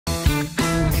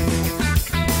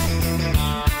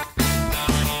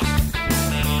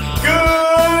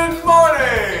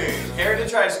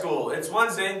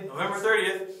Wednesday, November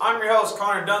 30th. I'm your host,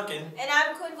 Connor Duncan. And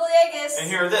I'm Quinn Villegas. And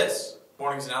here are this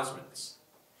morning's announcements.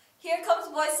 Here comes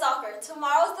boys soccer.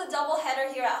 Tomorrow's the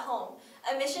doubleheader here at home.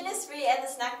 Admission is free and the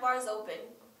snack bar is open.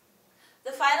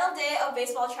 The final day of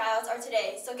baseball tryouts are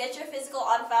today, so get your physical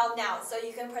on file now so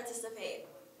you can participate.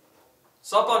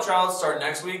 Softball tryouts start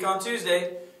next week on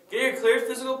Tuesday. Get your cleared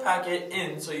physical packet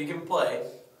in so you can play.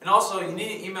 And also, you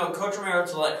need to email Coach Romero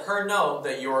to let her know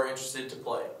that you are interested to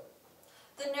play.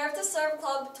 The Nerve to Serve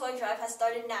Club toy drive has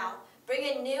started now. Bring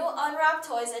in new, unwrapped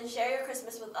toys and share your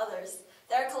Christmas with others.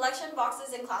 There are collection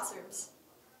boxes in classrooms.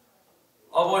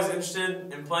 All boys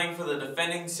interested in playing for the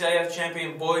defending CIF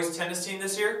champion boys tennis team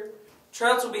this year?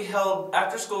 Tryouts will be held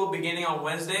after school beginning on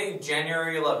Wednesday,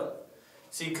 January 11th.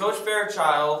 See Coach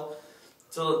Fairchild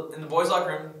in the boys'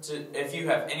 locker room if you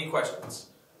have any questions.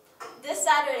 This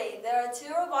Saturday, there are 2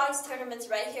 robotics tournaments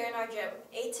right here in our gym,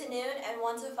 8 to noon and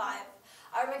 1 to 5.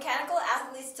 Our mechanical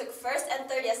athletes took 1st and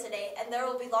 3rd yesterday, and there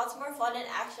will be lots more fun and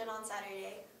action on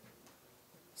Saturday.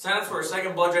 Sign-ups for our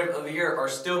second blood drive of the year are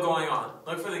still going on.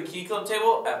 Look for the Key Club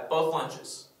table at both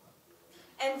lunches.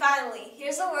 And finally,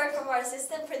 here's a word from our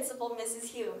assistant principal, Mrs.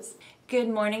 Humes. Good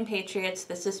morning, Patriots.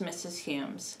 This is Mrs.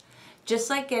 Humes. Just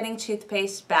like getting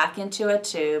toothpaste back into a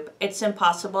tube, it's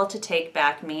impossible to take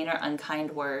back mean or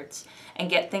unkind words and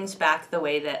get things back the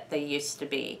way that they used to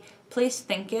be. Please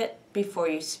think it before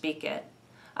you speak it.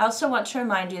 I also want to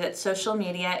remind you that social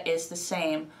media is the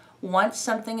same. Once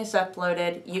something is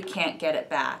uploaded, you can't get it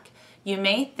back. You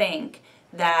may think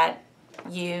that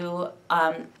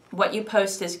what you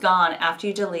post is gone after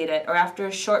you delete it or after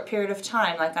a short period of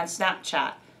time, like on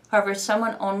Snapchat. However,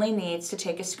 someone only needs to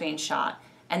take a screenshot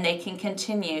and they can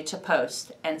continue to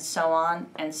post, and so on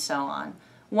and so on.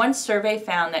 One survey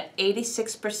found that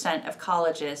 86% of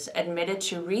colleges admitted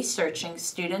to researching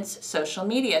students' social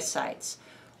media sites.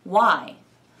 Why?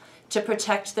 To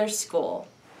protect their school,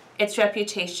 its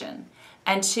reputation,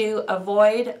 and to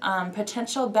avoid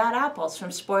potential bad apples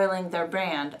from spoiling their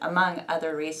brand, among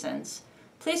other reasons.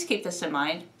 Please keep this in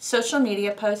mind. Social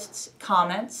media posts,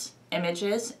 comments,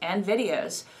 images, and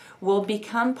videos will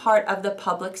become part of the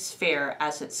public sphere,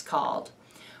 as it's called,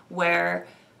 where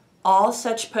all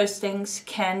such postings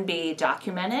can be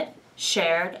documented,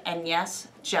 shared, and yes,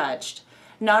 judged,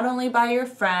 not only by your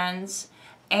friends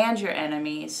and your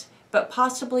enemies, but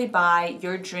possibly by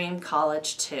your dream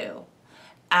college too.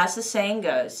 As the saying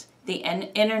goes, the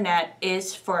internet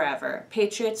is forever.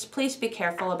 Patriots, please be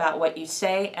careful about what you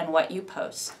say and what you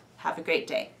post. Have a great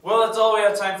day. Well, that's all we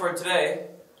have time for today.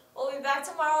 We'll be back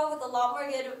tomorrow with a lot more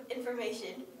good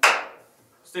information.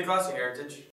 Stay classy, Heritage.